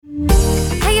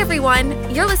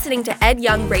everyone. You're listening to Ed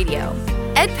Young Radio,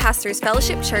 Ed Pastors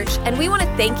Fellowship Church, and we want to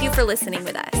thank you for listening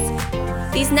with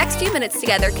us. These next few minutes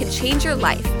together can change your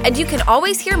life, and you can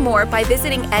always hear more by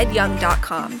visiting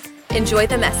edyoung.com. Enjoy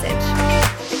the message.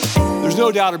 There's no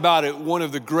doubt about it, one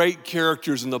of the great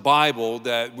characters in the Bible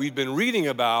that we've been reading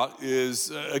about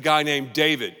is a guy named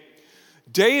David.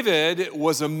 David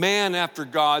was a man after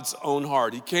God's own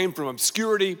heart. He came from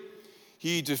obscurity.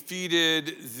 He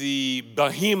defeated the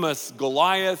behemoth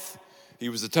Goliath. He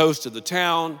was the toast of the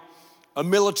town, a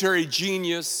military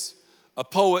genius, a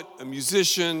poet, a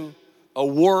musician, a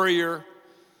warrior.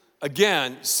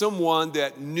 Again, someone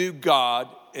that knew God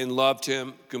and loved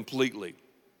him completely.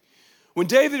 When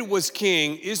David was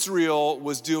king, Israel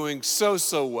was doing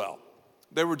so well.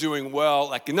 They were doing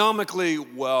well economically,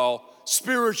 well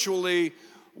spiritually,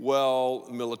 well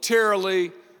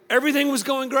militarily. Everything was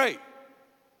going great.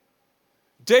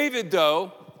 David,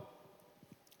 though,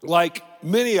 like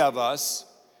many of us,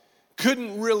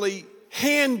 couldn't really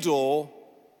handle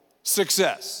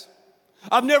success.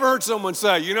 I've never heard someone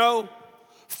say,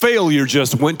 failure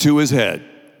just went to his head.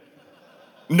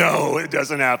 No, it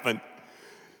doesn't happen.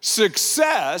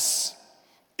 Success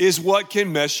is what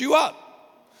can mess you up.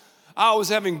 I was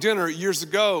having dinner years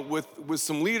ago with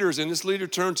some leaders, and this leader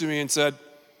turned to me and said,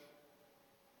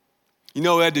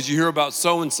 Ed, did you hear about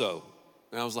so-and-so?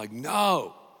 And I was like,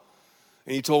 no.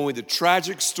 And he told me the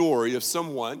tragic story of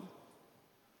someone,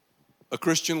 a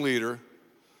Christian leader,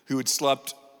 who had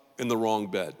slept in the wrong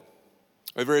bed.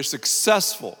 A very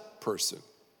successful person.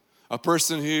 A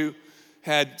person who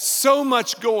had so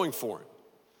much going for him.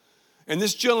 And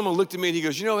this gentleman looked at me and he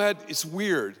goes, Ed, it's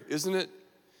weird, isn't it?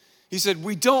 He said,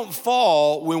 we don't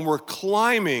fall when we're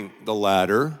climbing the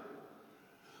ladder.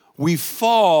 We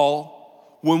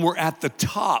fall when we're at the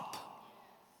top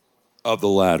of the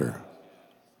ladder.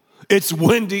 It's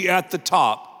windy at the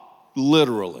top,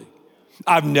 literally.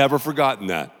 I've never forgotten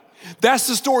that. That's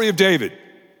the story of David.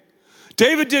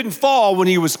 David didn't fall when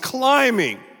he was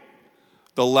climbing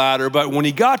the ladder, but when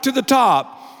he got to the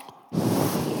top,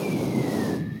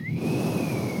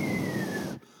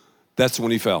 that's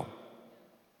when he fell.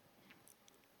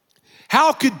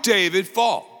 How could David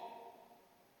fall?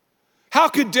 How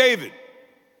could David,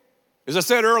 as I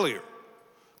said earlier,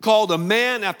 called a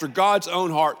man after God's own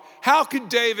heart, how could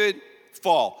David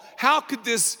fall? How could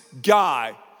this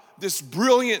guy, this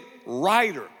brilliant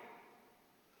writer,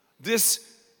 this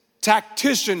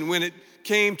tactician when it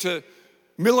came to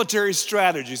military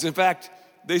strategies, in fact,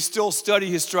 they still study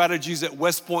his strategies at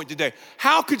West Point today.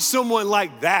 How could someone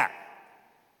like that,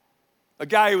 a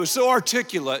guy who was so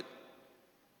articulate,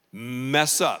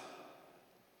 mess up?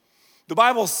 The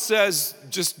Bible says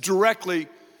just directly,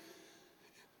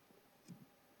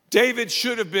 David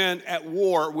should have been at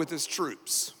war with his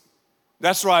troops.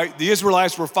 That's right, the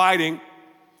Israelites were fighting.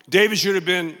 David should have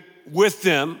been with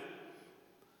them,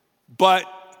 but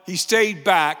he stayed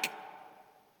back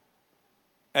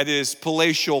at his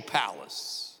palatial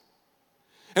palace.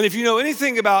 And if you know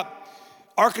anything about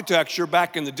architecture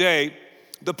back in the day,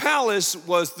 the palace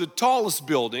was the tallest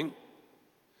building.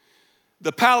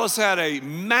 The palace had a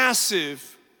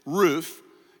massive roof,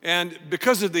 and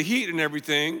because of the heat and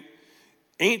everything,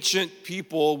 ancient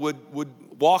people would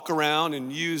walk around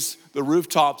and use the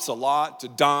rooftops a lot to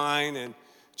dine and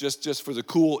just for the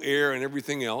cool air and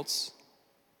everything else.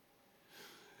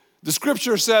 The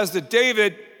scripture says that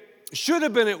David should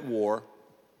have been at war,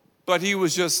 but he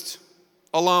was just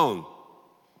alone,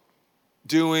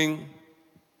 doing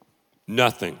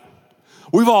nothing.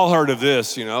 We've all heard of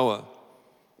this, an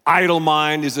idle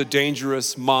mind is a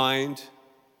dangerous mind.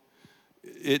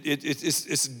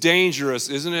 It's dangerous,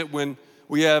 isn't it, when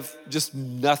we have just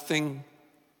nothing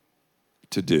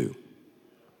to do.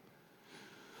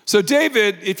 So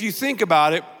David, if you think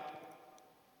about it,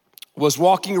 was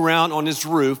walking around on his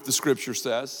roof, the scripture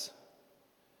says,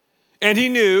 and he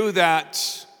knew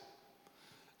that,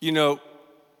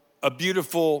 a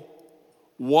beautiful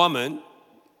woman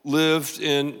lived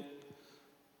in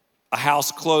a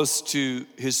house close to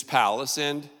his palace,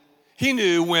 and he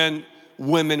knew when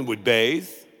women would bathe,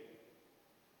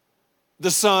 the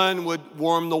sun would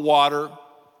warm the water,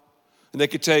 and they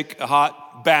could take a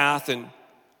hot bath. And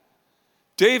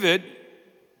David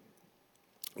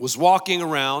was walking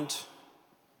around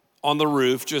on the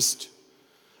roof, just,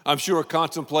 I'm sure,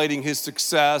 contemplating his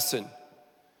success and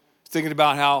thinking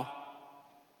about how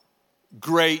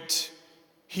great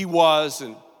he was.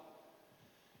 And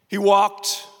he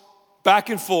walked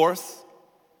back and forth.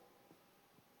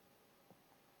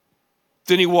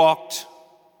 Then he walked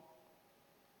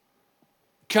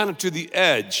kind of to the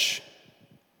edge,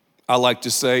 I like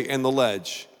to say, and the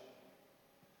ledge.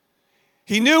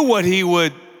 He knew what he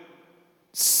would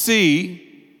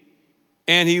see,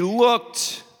 and he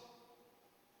looked,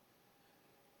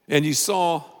 and he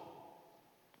saw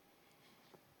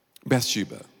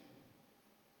Bathsheba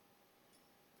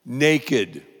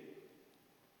naked,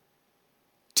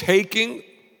 taking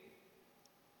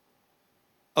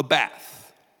a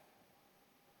bath.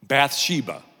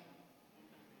 Bathsheba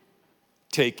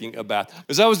taking a bath.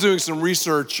 As I was doing some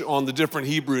research on the different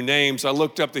Hebrew names, I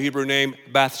looked up the Hebrew name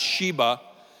Bathsheba,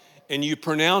 and you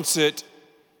pronounce it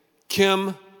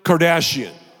Kim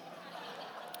Kardashian.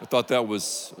 I thought that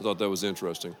was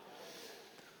interesting.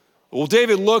 Well,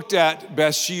 David looked at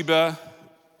Bathsheba,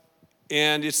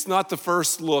 and it's not the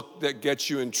first look that gets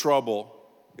you in trouble.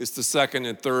 It's the second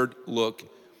and third look.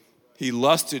 He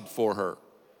lusted for her.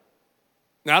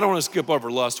 Now, I don't want to skip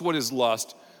over lust. What is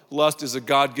lust? Lust is a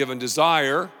God-given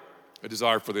desire, a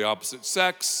desire for the opposite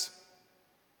sex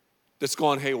that's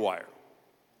gone haywire.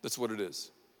 That's what it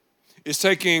is. It's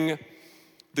taking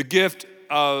the gift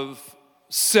of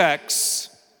sex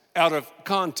out of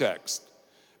context.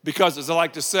 Because, as I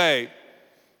like to say,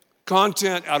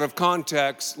 content out of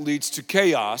context leads to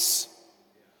chaos.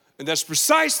 And that's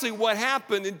precisely what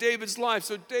happened in David's life.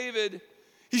 So David,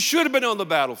 he should have been on the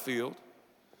battlefield,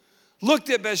 looked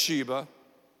at Bathsheba,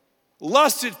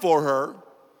 lusted for her,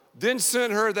 then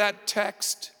sent her that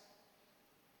text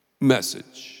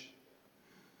message.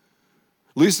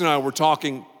 Lisa and I were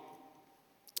talking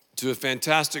to a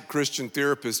fantastic Christian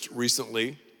therapist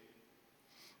recently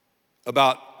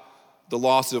about the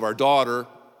loss of our daughter.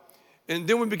 And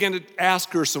then we began to ask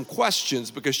her some questions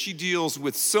because she deals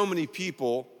with so many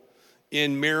people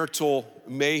in marital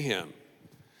mayhem.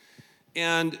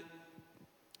 And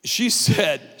she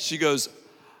goes,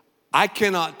 I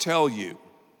cannot tell you,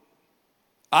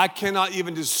 I cannot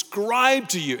even describe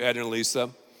to you, Ed and Lisa,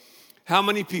 how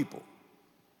many people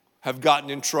have gotten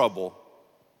in trouble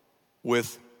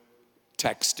with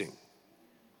texting.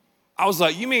 I was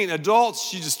like, you mean adults?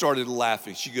 She just started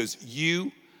laughing. She goes,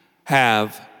 you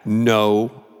have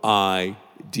no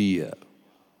idea.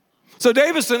 So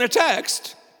David sent a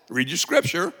text, read your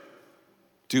scripture,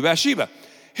 to Bathsheba.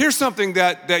 Here's something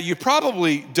that you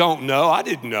probably don't know, I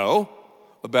didn't know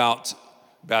about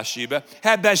Bathsheba.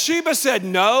 Had Bathsheba said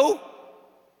no,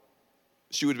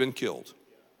 she would have been killed.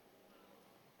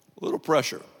 A little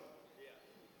pressure.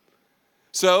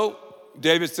 So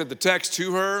David sent the text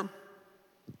to her.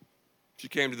 She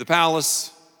came to the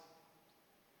palace.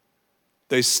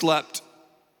 They slept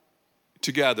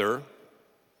together.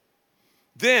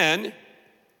 Then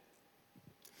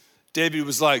David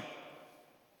was like,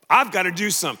 I've got to do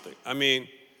something. I mean,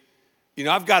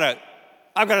 I've got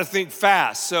to think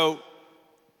fast. So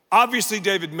obviously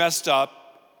David messed up.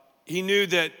 He knew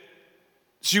that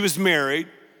she was married.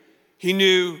 He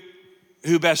knew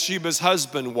who Bathsheba's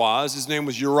husband was. His name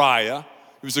was Uriah.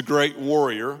 He was a great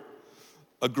warrior,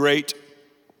 a great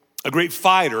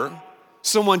fighter,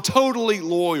 someone totally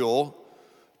loyal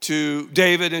to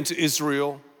David and to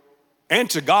Israel and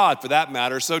to God for that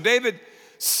matter. So David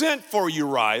sent for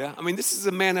Uriah. I mean, this is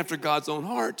a man after God's own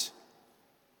heart.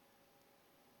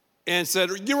 And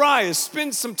said, Uriah,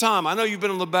 spend some time. I know you've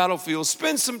been on the battlefield.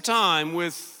 Spend some time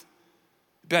with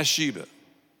Bathsheba.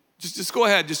 Just go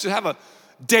ahead. Just have a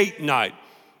date night,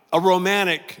 a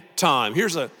romantic time.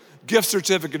 Here's a gift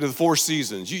certificate of the Four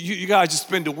Seasons. You guys just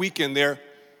spend a weekend there.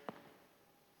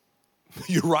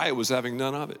 Uriah was having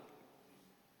none of it.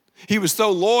 He was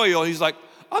so loyal, he's like,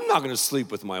 I'm not going to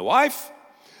sleep with my wife.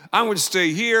 I'm going to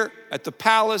stay here at the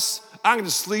palace. I'm going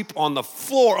to sleep on the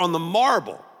floor, on the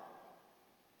marble.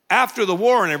 After the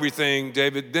war and everything,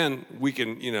 David, then we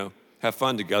can, have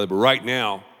fun together. But right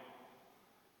now,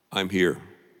 I'm here.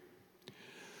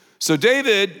 So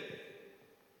David,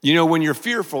 when you're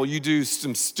fearful, you do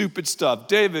some stupid stuff.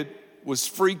 David was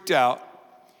freaked out.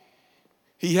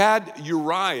 He had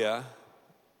Uriah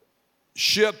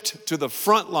shipped to the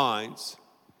front lines,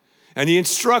 and he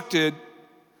instructed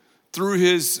through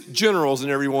his generals and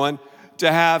everyone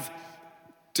to have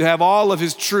all of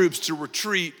his troops to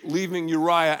retreat, leaving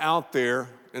Uriah out there.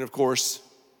 And of course,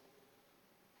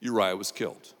 Uriah was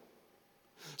killed.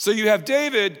 So you have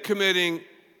David committing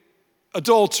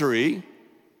adultery.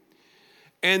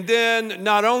 And then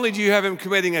not only do you have him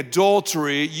committing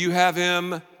adultery, you have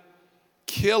him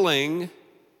killing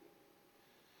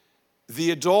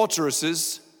the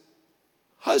adulteress's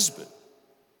husband.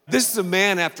 This is a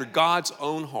man after God's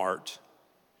own heart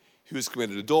who has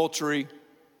committed adultery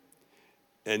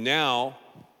and now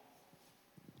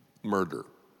murder.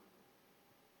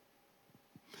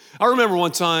 I remember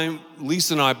one time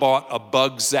Lisa and I bought a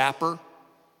bug zapper.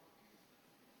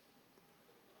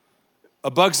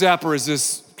 A bug zapper is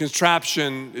this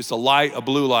contraption, it's a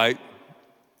blue light,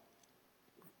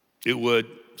 it would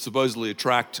supposedly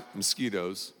attract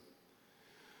mosquitoes.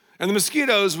 And the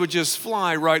mosquitoes would just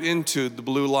fly right into the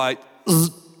blue light.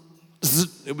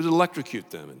 It would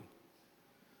electrocute them. And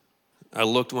I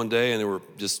looked one day and there were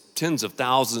just tens of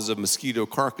thousands of mosquito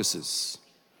carcasses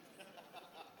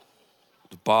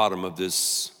at the bottom of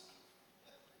this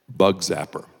bug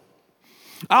zapper.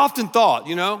 I often thought,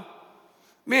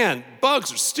 man,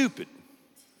 bugs are stupid.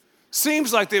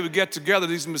 Seems like they would get together,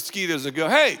 these mosquitoes, and go,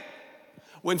 hey,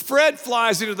 when Fred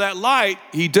flies into that light,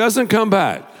 he doesn't come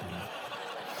back.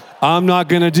 I'm not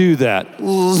going to do that.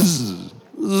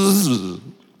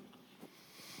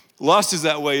 Lust is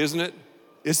that way, isn't it?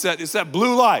 It's that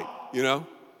blue light,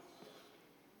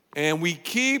 And we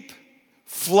keep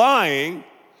flying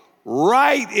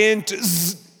right into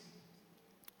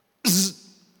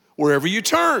wherever you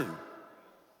turn.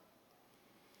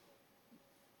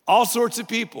 All sorts of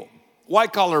people.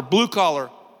 White collar, blue collar,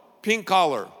 pink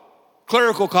collar,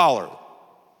 clerical collar,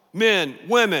 men,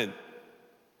 women.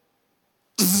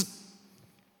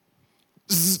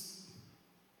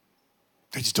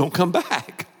 They just don't come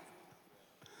back.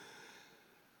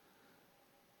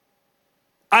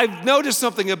 I've noticed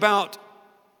something about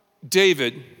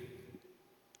David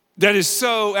that is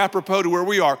so apropos to where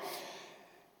we are.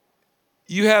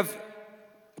 You have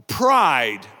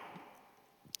pride.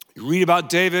 You read about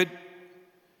David,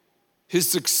 his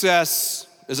success,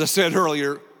 as I said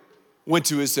earlier, went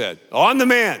to his head. Oh, I'm the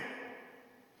man.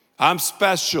 I'm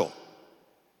special.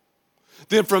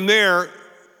 Then from there,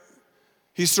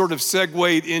 he sort of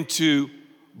segued into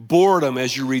boredom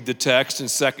as you read the text in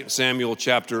 2 Samuel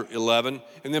chapter 11.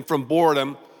 And then from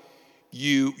boredom,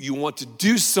 you want to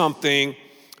do something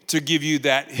to give you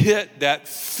that hit, that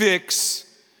fix,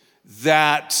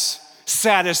 that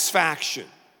satisfaction.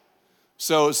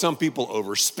 So some people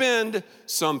overspend,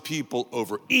 some people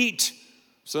overeat,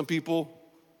 some people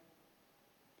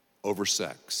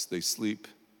oversex. They sleep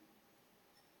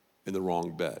in the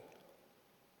wrong bed.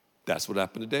 That's what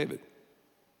happened to David.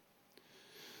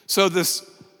 So this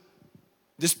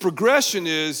progression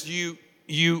is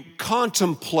you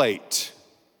contemplate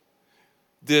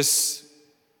this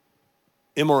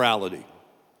immorality,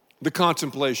 the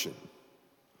contemplation.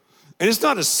 And it's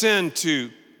not a sin to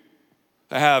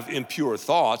have impure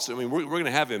thoughts. I mean, we're going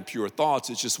to have impure thoughts.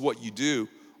 It's just what you do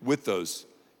with those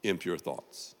impure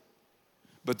thoughts.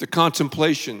 But the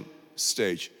contemplation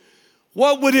stage,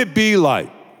 what would it be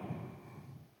like?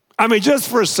 I mean, just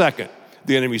for a second,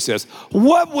 the enemy says,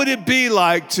 what would it be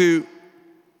like to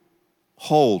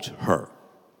hold her?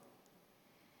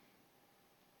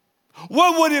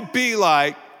 What would it be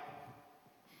like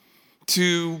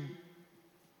to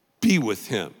be with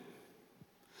him?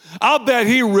 I'll bet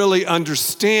he really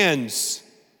understands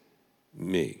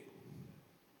me.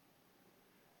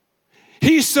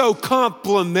 He's so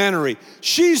complimentary.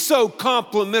 She's so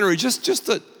complimentary. Just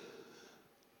a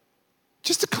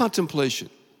contemplation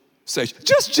stage.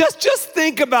 Just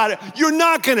think about it. You're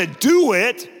not going to do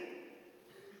it.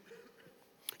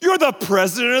 You're the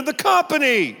president of the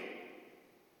company.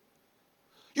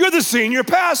 You're the senior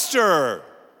pastor.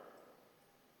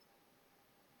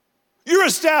 You're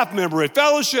a staff member at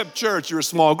Fellowship Church. You're a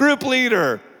small group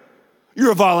leader.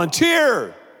 You're a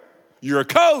volunteer. You're a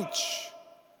coach.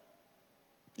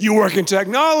 You work in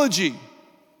technology.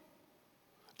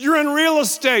 You're in real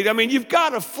estate. I mean, you've got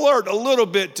to flirt a little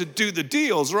bit to do the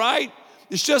deals, right?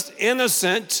 It's just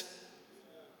innocent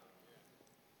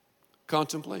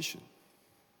contemplation.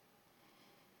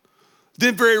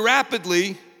 Then very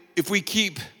rapidly, if we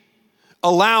keep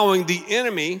allowing the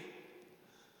enemy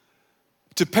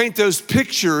to paint those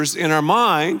pictures in our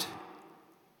mind,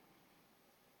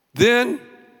 then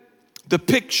the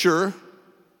picture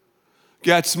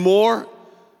gets more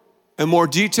and more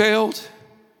detailed.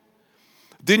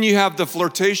 Then you have the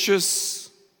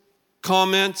flirtatious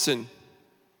comments and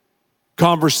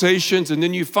conversations, and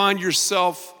then you find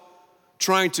yourself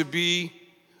trying to be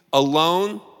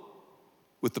alone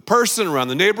with the person around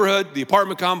the neighborhood, the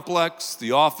apartment complex,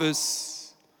 the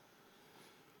office.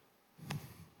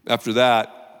 After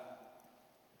that,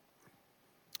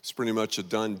 it's pretty much a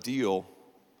done deal.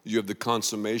 You have the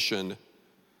consummation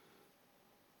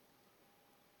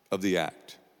of the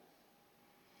act.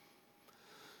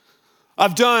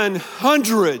 I've done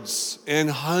hundreds and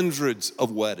hundreds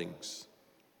of weddings.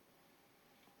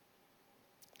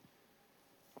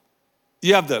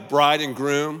 You have the bride and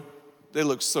groom. They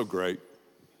look so great.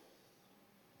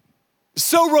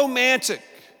 So romantic.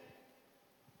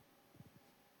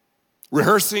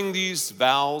 Rehearsing these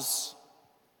vows,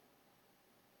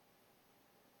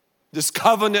 this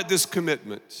covenant, this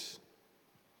commitment,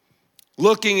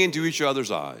 looking into each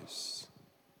other's eyes.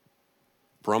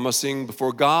 promising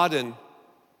before God and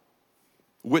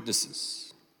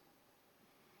witnesses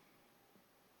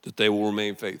that they will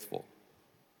remain faithful.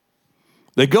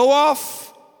 They go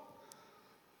off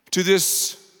to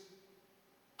this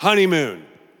honeymoon.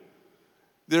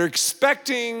 They're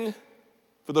expecting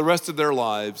for the rest of their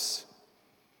lives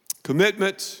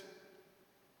commitment,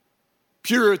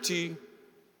 purity,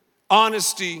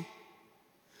 honesty.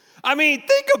 I mean,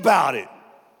 think about it.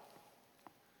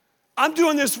 I'm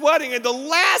doing this wedding, and the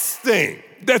last thing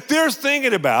that they're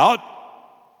thinking about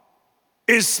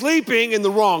is sleeping in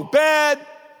the wrong bed.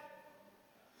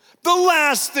 The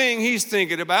last thing he's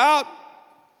thinking about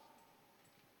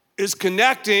is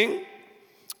connecting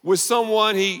with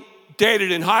someone he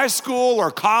dated in high school or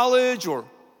college or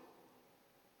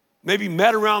maybe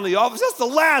met around the office. That's the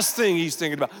last thing he's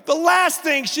thinking about. The last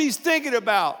thing she's thinking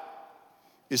about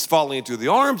is falling into the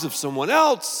arms of someone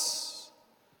else.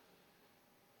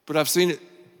 But I've seen it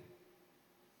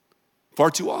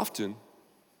far too often.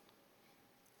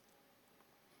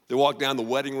 They walk down the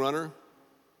wedding runner.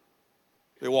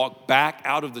 They walk back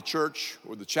out of the church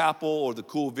or the chapel or the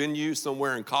cool venue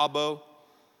somewhere in Cabo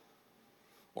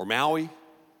or Maui.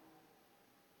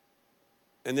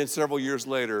 And then several years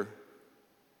later,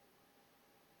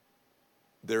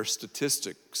 their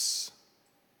statistics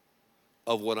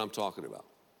of what I'm talking about,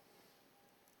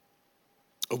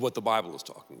 of what the Bible is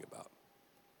talking about,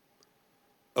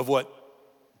 of what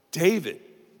David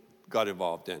got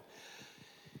involved in.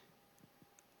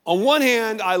 On one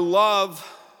hand, I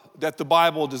love that the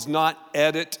Bible does not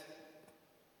edit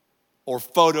or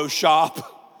Photoshop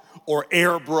or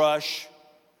airbrush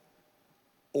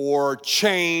or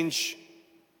change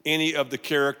any of the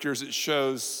characters. It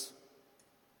shows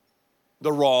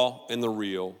the raw and the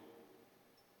real.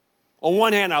 On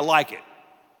one hand, I like it.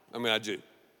 I mean, I do.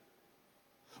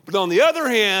 But on the other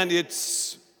hand,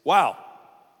 it's, wow,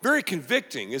 very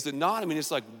convicting, is it not? I mean,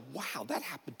 it's like, wow, that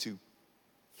happened to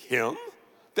him?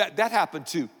 That happened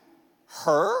to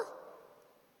her?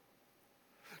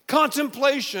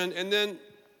 Contemplation and then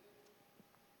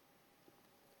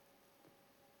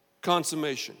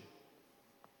consummation.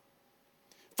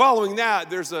 Following that,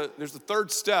 there's a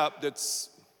third step that's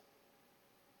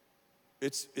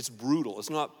it's brutal. It's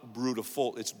not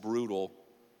brutal, it's brutal.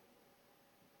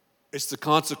 It's the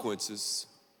consequences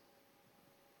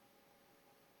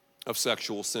of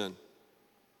sexual sin.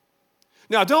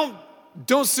 Now,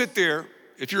 don't sit there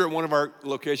if you're at one of our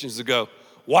locations to go,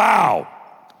 wow,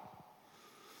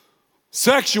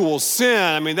 sexual sin,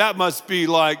 I mean, that must be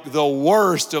like the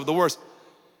worst of the worst.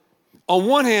 On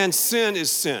one hand, sin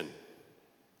is sin.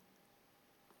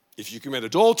 If you commit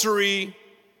adultery,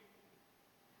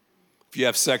 if you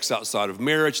have sex outside of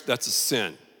marriage, that's a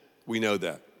sin. We know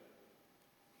that.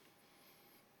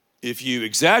 If you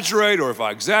exaggerate, or if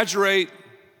I exaggerate,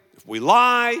 if we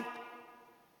lie,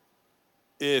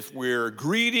 if we're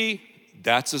greedy,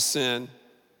 that's a sin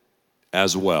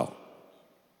as well.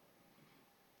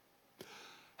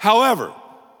 However,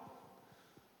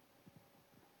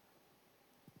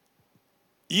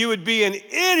 you would be an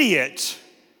idiot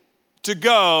to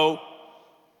go,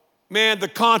 man, the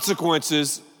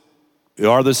consequences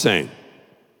are the same.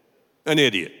 An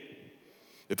idiot.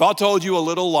 If I told you a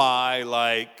little lie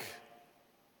like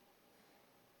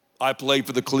I played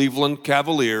for the Cleveland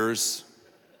Cavaliers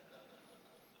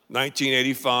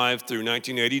 1985 through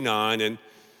 1989 and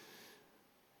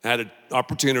had an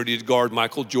opportunity to guard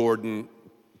Michael Jordan,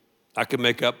 I could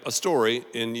make up a story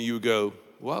and you go,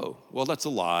 whoa, well, that's a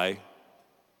lie.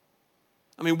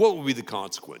 I mean, what would be the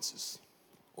consequences?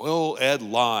 Well, Ed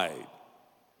lied.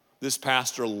 This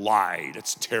pastor lied.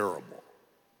 It's terrible.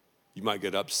 You might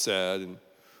get upset and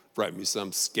write me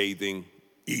some scathing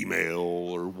email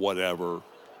or whatever.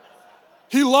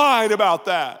 He lied about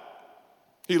that.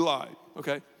 He lied.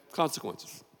 Okay,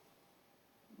 consequences.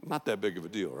 Not that big of a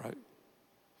deal, right?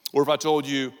 Or if I told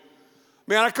you,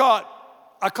 man, I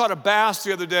caught a bass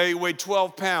the other day, it weighed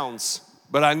 12 pounds,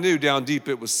 but I knew down deep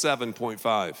it was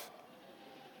 7.5.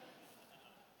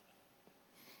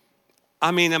 I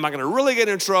mean, am I gonna really get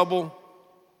in trouble?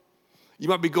 You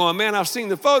might be going, man, I've seen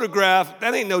the photograph.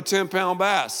 That ain't no 10-pound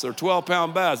bass or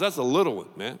 12-pound bass. That's a little one,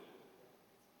 man.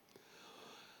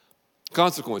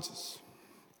 Consequences.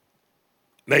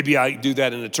 Maybe I do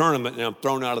that in a tournament and I'm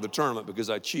thrown out of the tournament because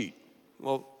I cheat.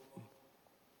 Well,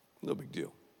 no big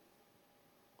deal.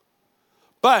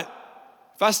 But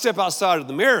if I step outside of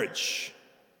the marriage,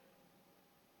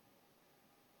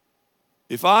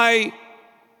 if I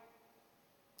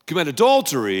commit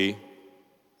adultery,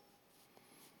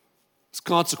 its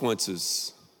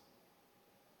consequences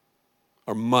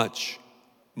are much,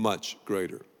 much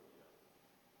greater.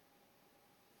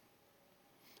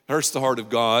 hurts the heart of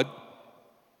God,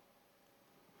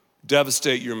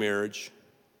 devastate your marriage.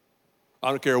 I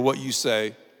don't care what you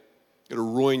say.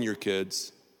 It'll ruin your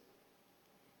kids,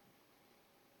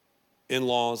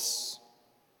 in-laws,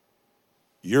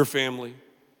 your family,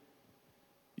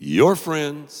 your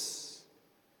friends.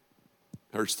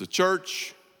 Hurts the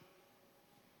church,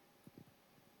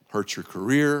 hurts your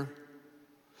career.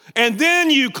 And then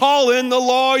you call in the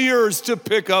lawyers to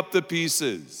pick up the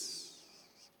pieces.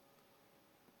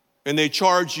 And they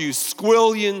charge you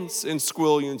squillions and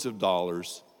squillions of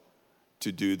dollars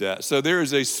to do that. So there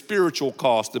is a spiritual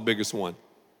cost, the biggest one.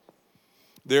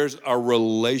 There's a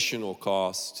relational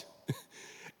cost.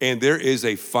 And there is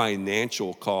a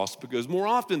financial cost, because more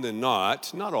often than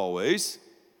not always,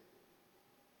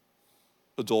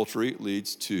 adultery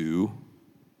leads to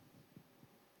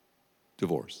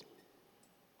divorce.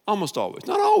 Almost always,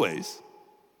 not always.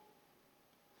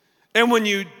 And when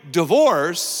you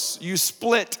divorce, you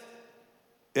split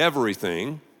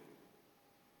everything.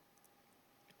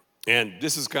 And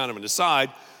this is kind of an aside.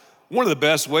 One of the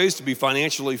best ways to be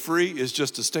financially free is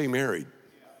just to stay married.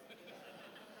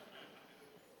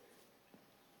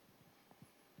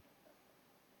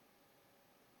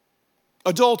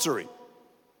 Adultery,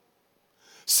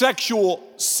 sexual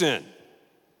sin.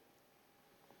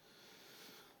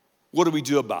 What do we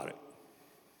do about it?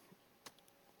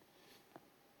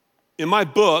 In my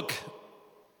book,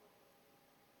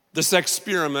 The Sex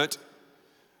Experiment,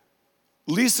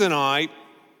 Lisa and I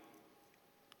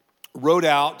wrote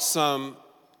out some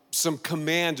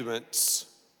commandments,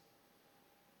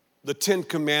 the 10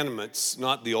 commandments,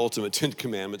 not the ultimate 10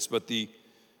 commandments, but the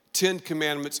 10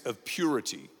 commandments of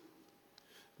purity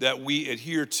that we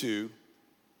adhere to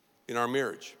in our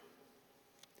marriage.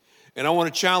 And I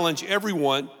want to challenge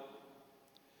everyone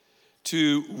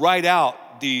to write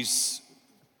out these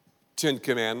 10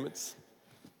 commandments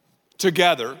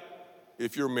together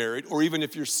if you're married, or even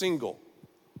if you're single.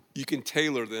 You can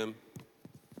tailor them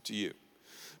to you.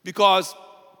 Because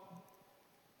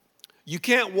you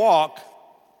can't walk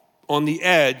on the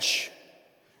edge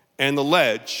and the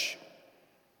ledge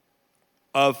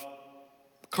of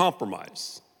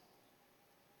compromise.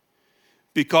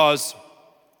 Because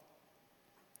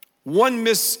one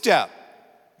misstep,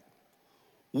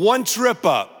 one trip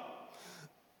up,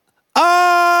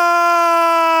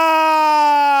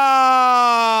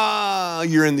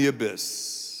 you're in the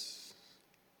abyss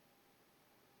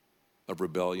of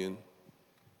rebellion,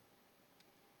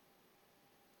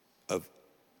 of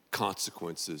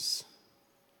consequences,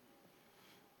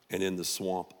 and in the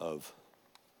swamp of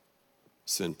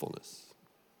sinfulness.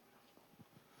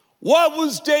 What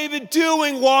was David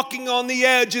doing walking on the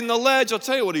edge and the ledge? I'll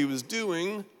tell you what he was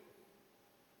doing.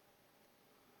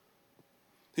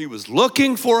 He was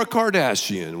looking for a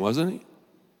Kardashian, wasn't he?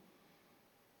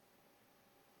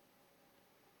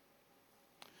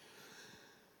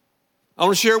 I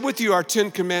want to share with you our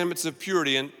 10 commandments of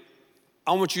purity, and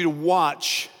I want you to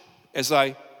watch as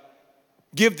I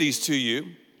give these to you,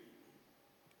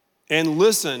 and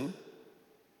listen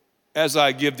as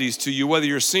I give these to you, whether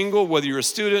you're single, whether you're a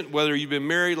student, whether you've been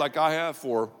married like I have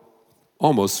for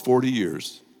almost 40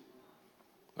 years.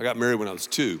 I got married when I was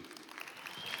 2.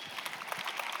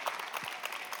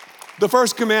 The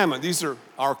first commandment, these are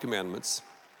our commandments.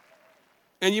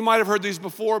 And you might have heard these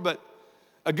before, but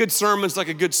a good sermon's like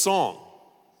a good song.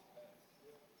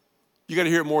 You got to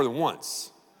hear it more than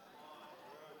once.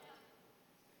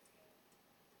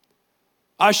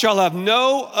 I shall have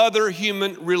no other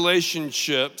human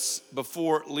relationships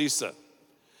before Lisa,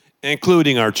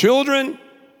 including our children,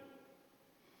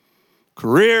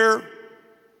 career,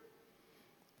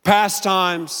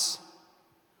 pastimes,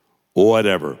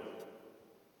 whatever.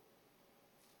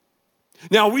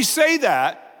 Now, we say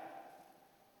that,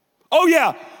 oh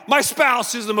yeah, my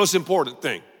spouse is the most important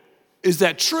thing. Is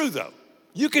that true, though?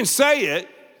 You can say it,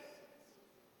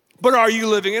 but are you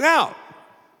living it out?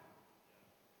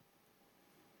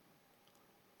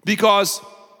 Because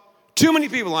too many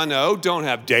people I know don't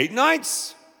have date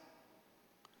nights.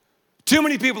 Too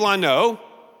many people I know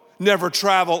never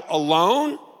travel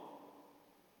alone,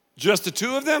 just the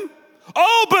two of them.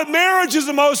 Oh, but marriage is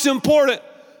the most important.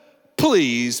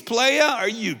 Please, playa, are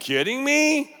you kidding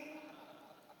me?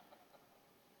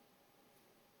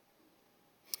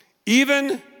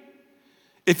 Even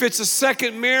if it's a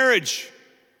second marriage,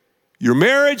 your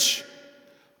marriage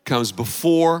comes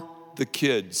before the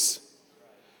kids.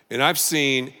 And I've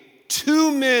seen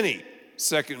too many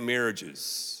second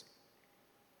marriages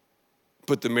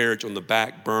put the marriage on the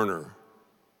back burner.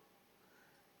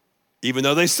 Even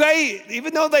though they say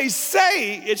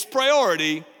it's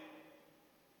priority,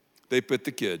 they put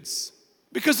the kids.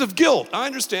 Because of guilt, I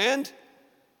understand.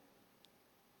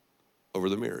 over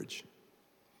the marriage.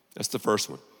 That's the first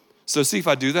one. So see, if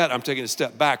I do that, I'm taking a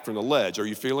step back from the ledge. Are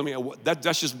you feeling me?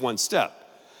 That's just one step.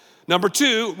 Number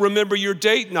 2, remember your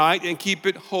date night and keep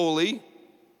it holy.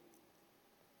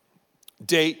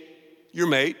 Date your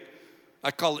mate.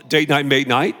 I call it date night, mate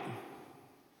night.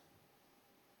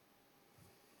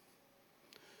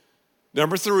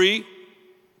 Number 3,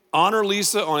 honor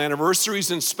Lisa on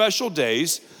anniversaries and special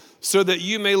days so that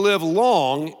you may live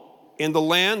long in the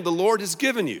land the Lord has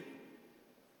given you.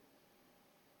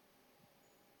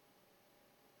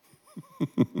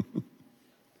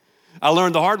 I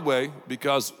learned the hard way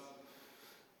because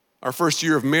our first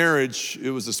year of marriage,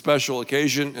 it was a special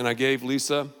occasion, and I gave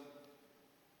Lisa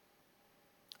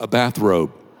a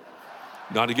bathrobe.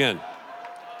 Not again.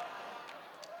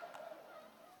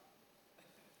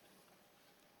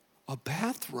 A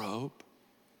bathrobe?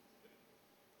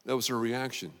 That was her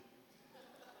reaction.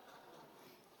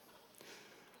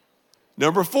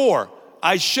 Number 4,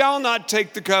 I shall not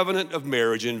take the covenant of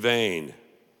marriage in vain.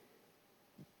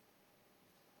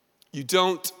 You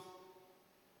don't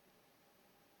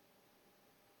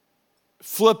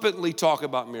flippantly talk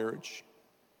about marriage.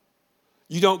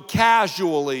 You don't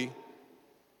casually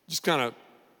just kind of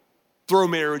throw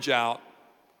marriage out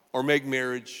or make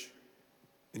marriage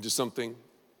into something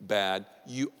bad.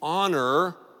 You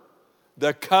honor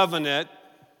the covenant,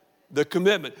 the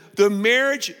commitment. The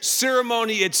marriage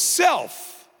ceremony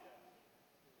itself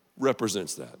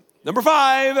represents that. Number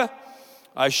 5,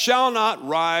 I shall not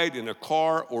ride in a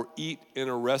car or eat in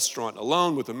a restaurant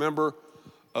alone with a member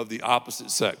of the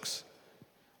opposite sex.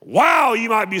 Wow, you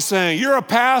might be saying, you're a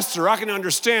pastor, I can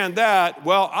understand that.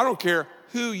 Well, I don't care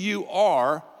who you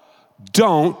are,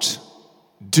 don't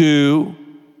do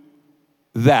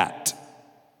that.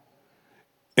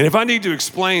 And if I need to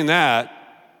explain that,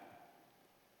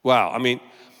 wow, I mean,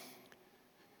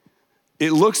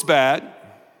 it looks bad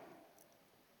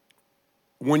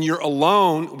when you're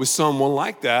alone with someone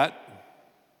like that.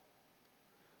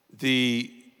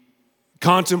 The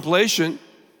contemplation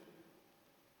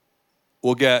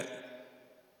will get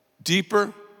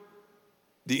deeper.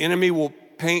 The enemy will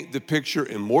paint the picture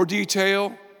in more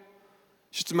detail.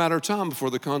 It's just a matter of time before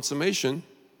the consummation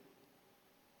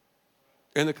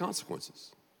and the consequences.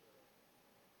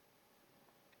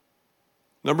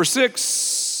 Number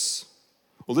 6,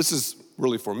 well, this is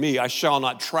really for me. I shall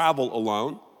not travel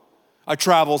alone. I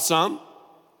travel some.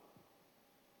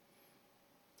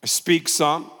 I speak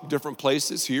some, different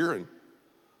places here and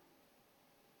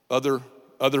other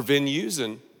venues,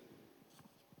 and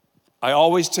I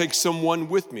always take someone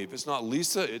with me. If it's not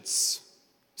Lisa, it's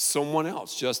someone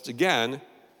else, just again,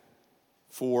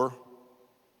 for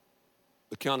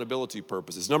accountability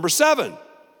purposes. Number 7,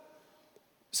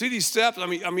 see these steps? I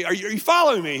mean, are you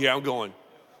following me here? I'm going,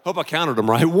 hope I counted them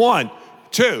right. 1,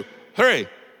 2, 3,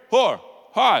 4,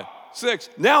 5, 6.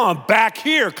 Now I'm back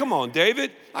here. Come on,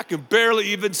 David. I can barely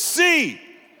even see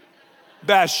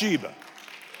Bathsheba.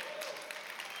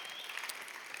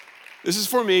 This is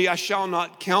for me. I shall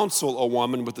not counsel a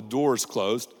woman with the doors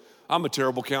closed. I'm a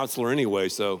terrible counselor anyway,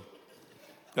 so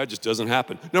that just doesn't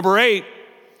happen. Number 8,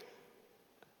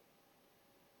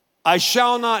 I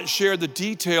shall not share the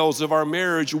details of our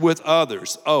marriage with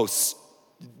others. Oh,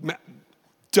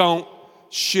 don't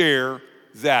share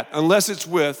that unless it's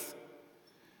with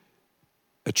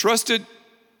a trusted,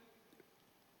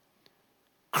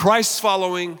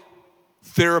 Christ-following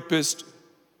therapist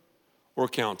or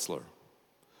counselor.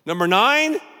 Number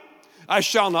 9, I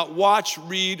shall not watch,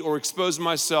 read, or expose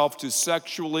myself to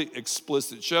sexually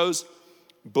explicit shows,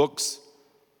 books,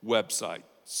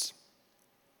 websites.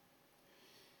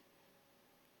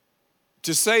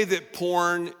 To say that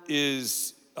porn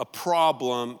is a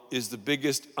problem is the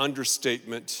biggest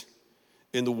understatement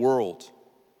in the world.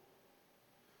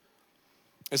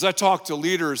 As I talk to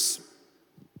leaders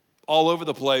all over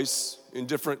the place in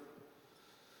different,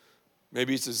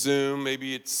 maybe it's a Zoom,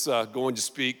 maybe it's going to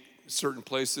speak certain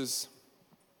places.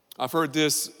 I've heard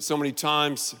this so many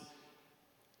times,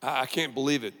 I can't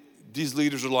believe it. These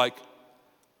leaders are like,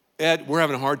 Ed, we're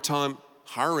having a hard time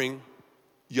hiring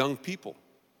young people.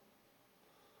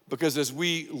 Because as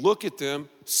we look at them,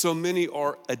 so many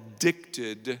are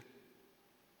addicted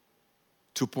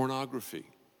to pornography.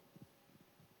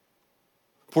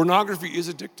 Pornography is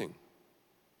addicting.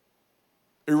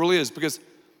 It really is, because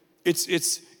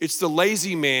it's the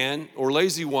lazy man or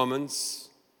lazy woman's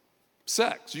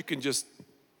sex. You can just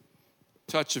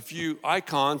touch a few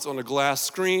icons on a glass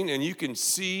screen and you can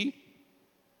see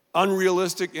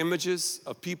unrealistic images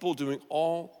of people doing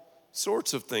all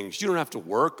sorts of things. You don't have to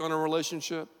work on a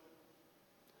relationship.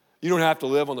 You don't have to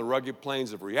live on the rugged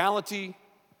plains of reality.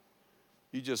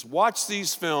 You just watch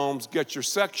these films, get your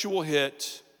sexual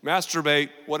hit, masturbate,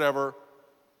 whatever,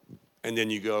 and then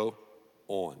you go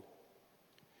on.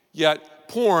 Yet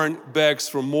porn begs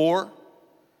for more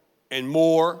and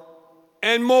more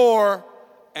and more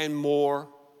and more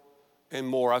and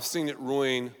more. I've seen it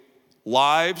ruin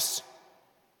lives.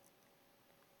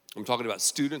 I'm talking about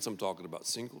students, I'm talking about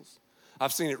singles.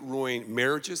 I've seen it ruin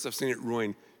marriages, I've seen it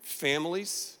ruin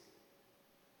families.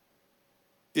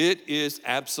 It is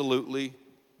absolutely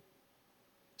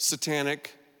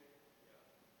satanic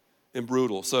and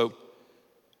brutal. So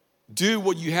do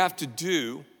what you have to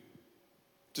do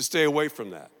to stay away from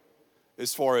that,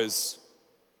 as far as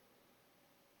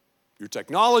your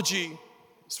technology,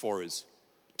 as far as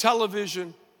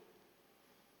television.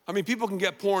 I mean, people can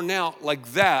get porn now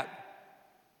like that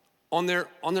on their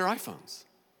iPhones.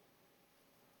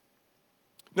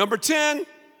 Number 10,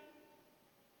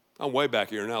 I'm way back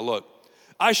here now, look.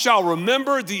 I shall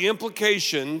remember the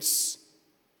implications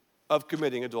of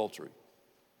committing adultery.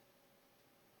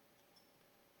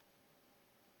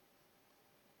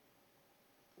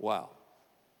 Wow.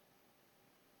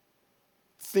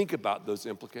 Think about those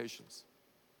implications.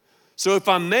 So if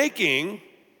I'm making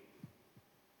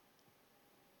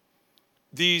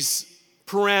these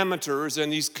parameters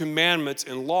and these commandments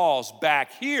and laws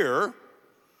back here,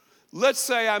 let's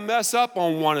say I mess up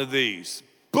on one of these.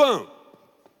 Boom.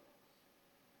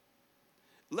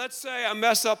 Let's say I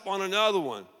mess up on another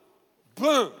one.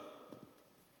 Boom.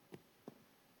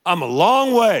 I'm a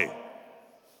long way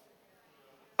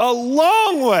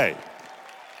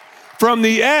from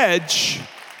the edge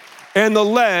and the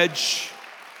ledge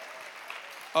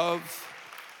of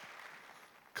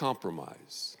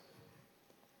compromise.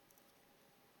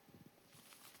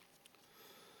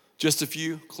 Just a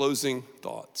few closing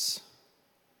thoughts.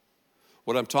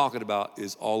 What I'm talking about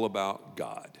is all about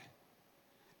God.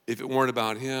 If it weren't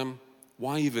about him,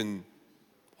 why even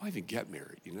get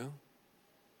married, you know?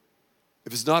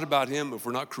 If it's not about him, if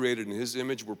we're not created in his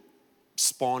image, we're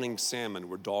spawning salmon,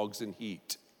 we're dogs in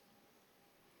heat.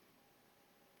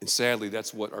 And sadly,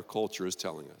 that's what our culture is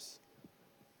telling us.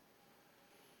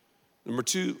 Number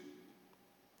 2,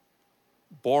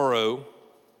 borrow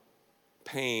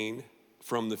pain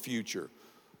from the future.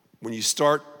 When you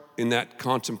start in that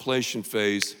contemplation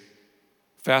phase,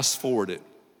 fast forward it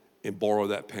and borrow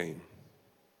that pain.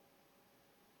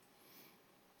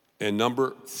 And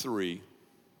number 3,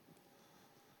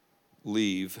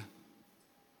 leave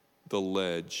the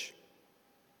ledge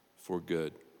for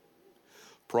good.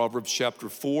 Proverbs chapter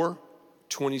 4,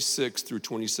 26 through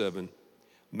 27.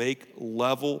 Make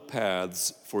level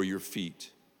paths for your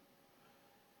feet,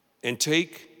 and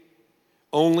take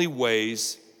only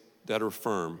ways that are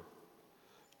firm.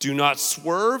 Do not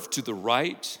swerve to the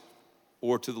right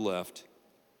or to the left,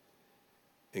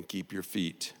 and keep your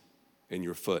feet and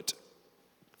your foot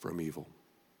from evil.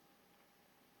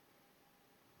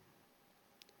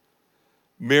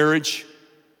 Marriage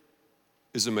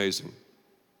is amazing.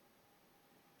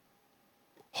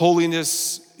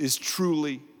 Holiness is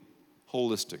truly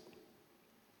holistic.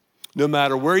 No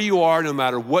matter where you are, no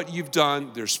matter what you've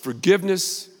done, there's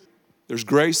forgiveness, there's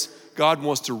grace. God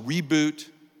wants to reboot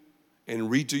and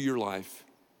redo your life,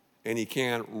 and he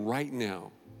can right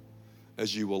now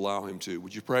as you allow him to.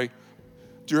 Would you pray?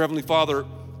 Dear Heavenly Father,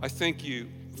 I thank you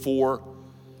for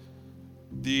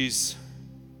these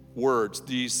words,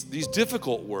 these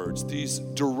difficult words, these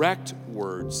direct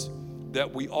words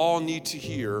that we all need to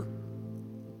hear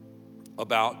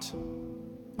about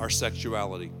our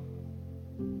sexuality.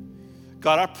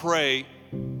 God, I pray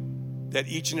that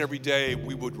each and every day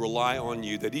we would rely on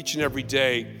you, that each and every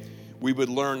day we would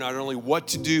learn not only what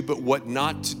to do, but what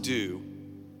not to do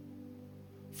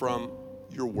from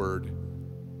your word.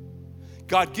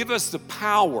 God, give us the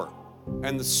power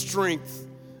and the strength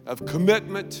of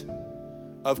commitment,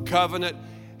 of covenant.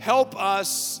 Help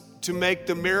us to make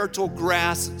the marital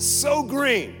grass so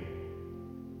green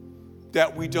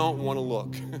that we don't want to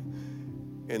look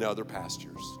in other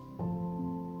pastures.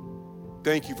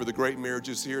 Thank you for the great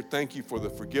marriages here. Thank you for the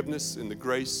forgiveness and the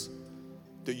grace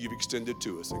that you've extended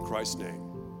to us. In Christ's name,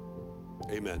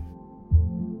 amen.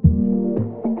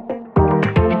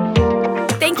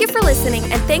 Thank you for listening,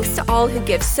 and thanks to all who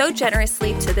give so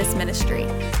generously to this ministry.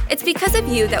 It's because of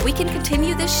you that we can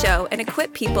continue this show and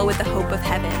equip people with the hope of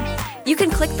heaven. You can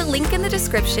click the link in the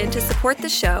description to support the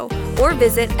show or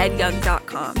visit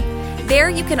edyoung.com. There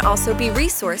you can also be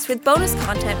resourced with bonus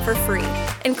content for free,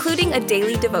 including a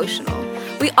daily devotional.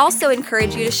 We also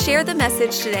encourage you to share the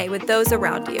message today with those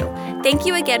around you. Thank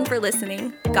you again for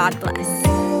listening. God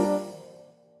bless.